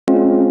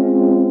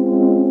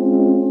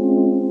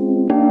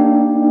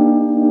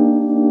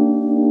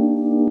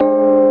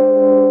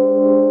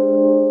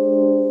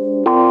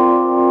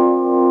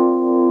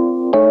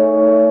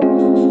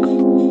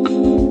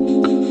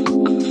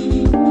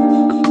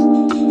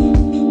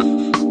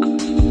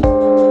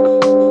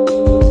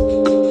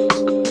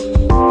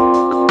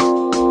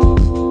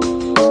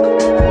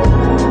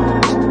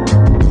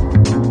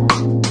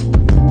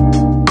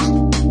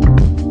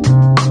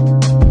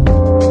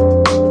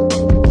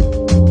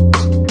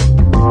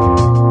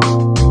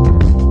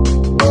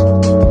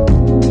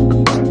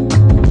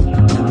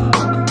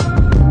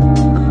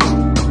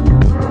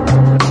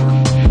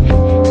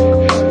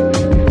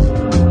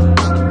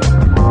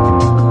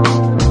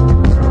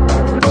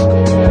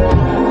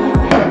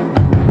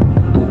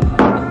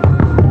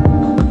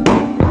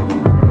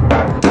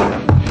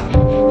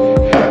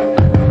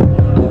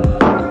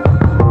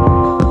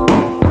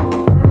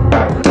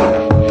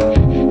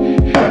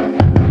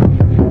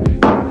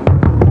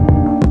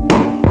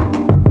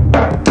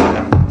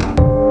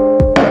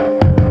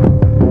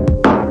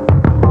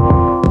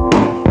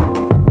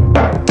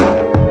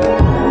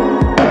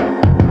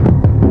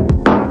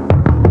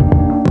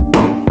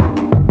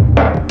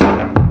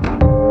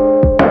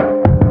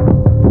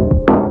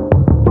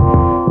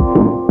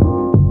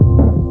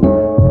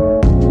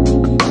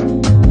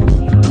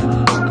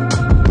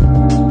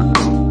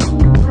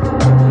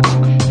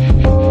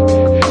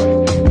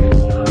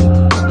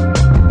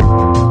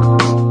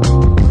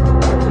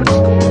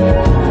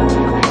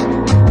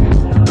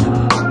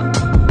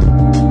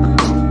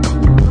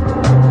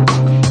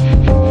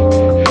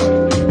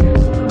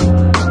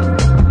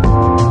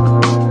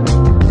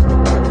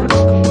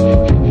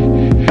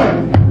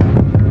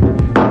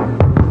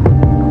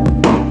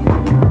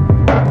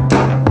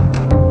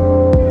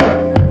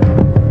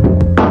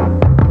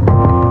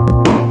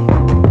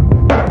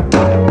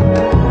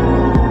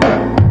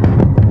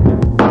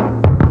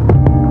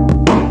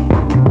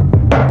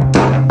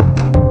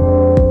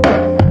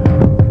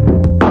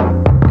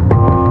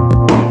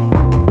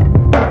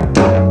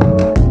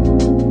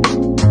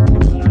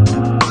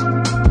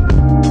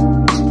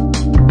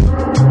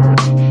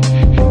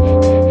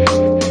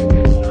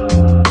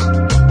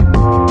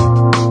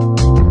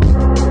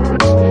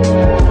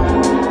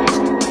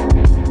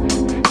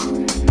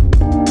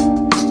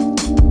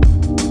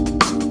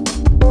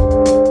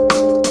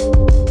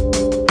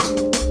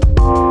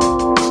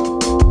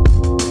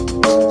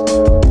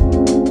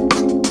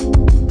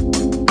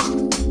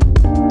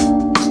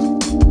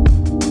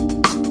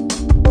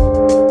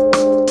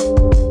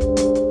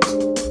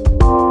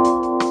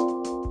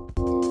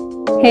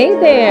Hey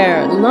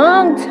there,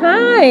 long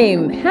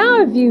time. How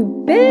have you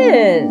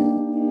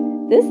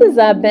been? This is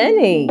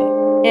Abeni,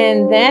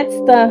 and that's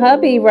the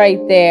hubby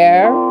right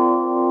there.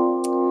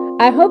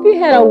 I hope you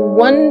had a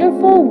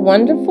wonderful,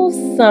 wonderful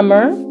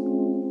summer.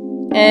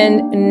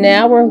 And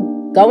now we're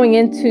going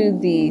into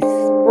the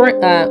spring.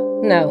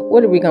 No,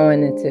 what are we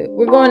going into?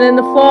 We're going in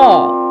the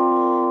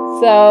fall.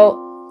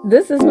 So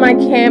this is my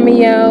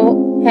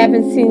Cameo.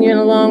 Haven't seen you in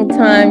a long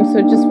time,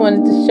 so just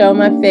wanted to show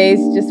my face.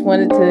 Just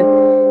wanted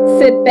to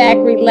sit back,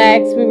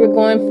 relax. We were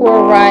going for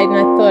a ride, and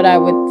I thought I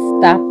would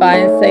stop by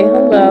and say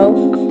hello.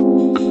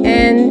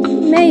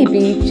 And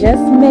maybe,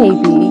 just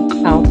maybe,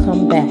 I'll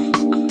come back.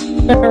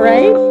 All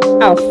right?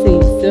 I'll see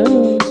you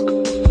soon.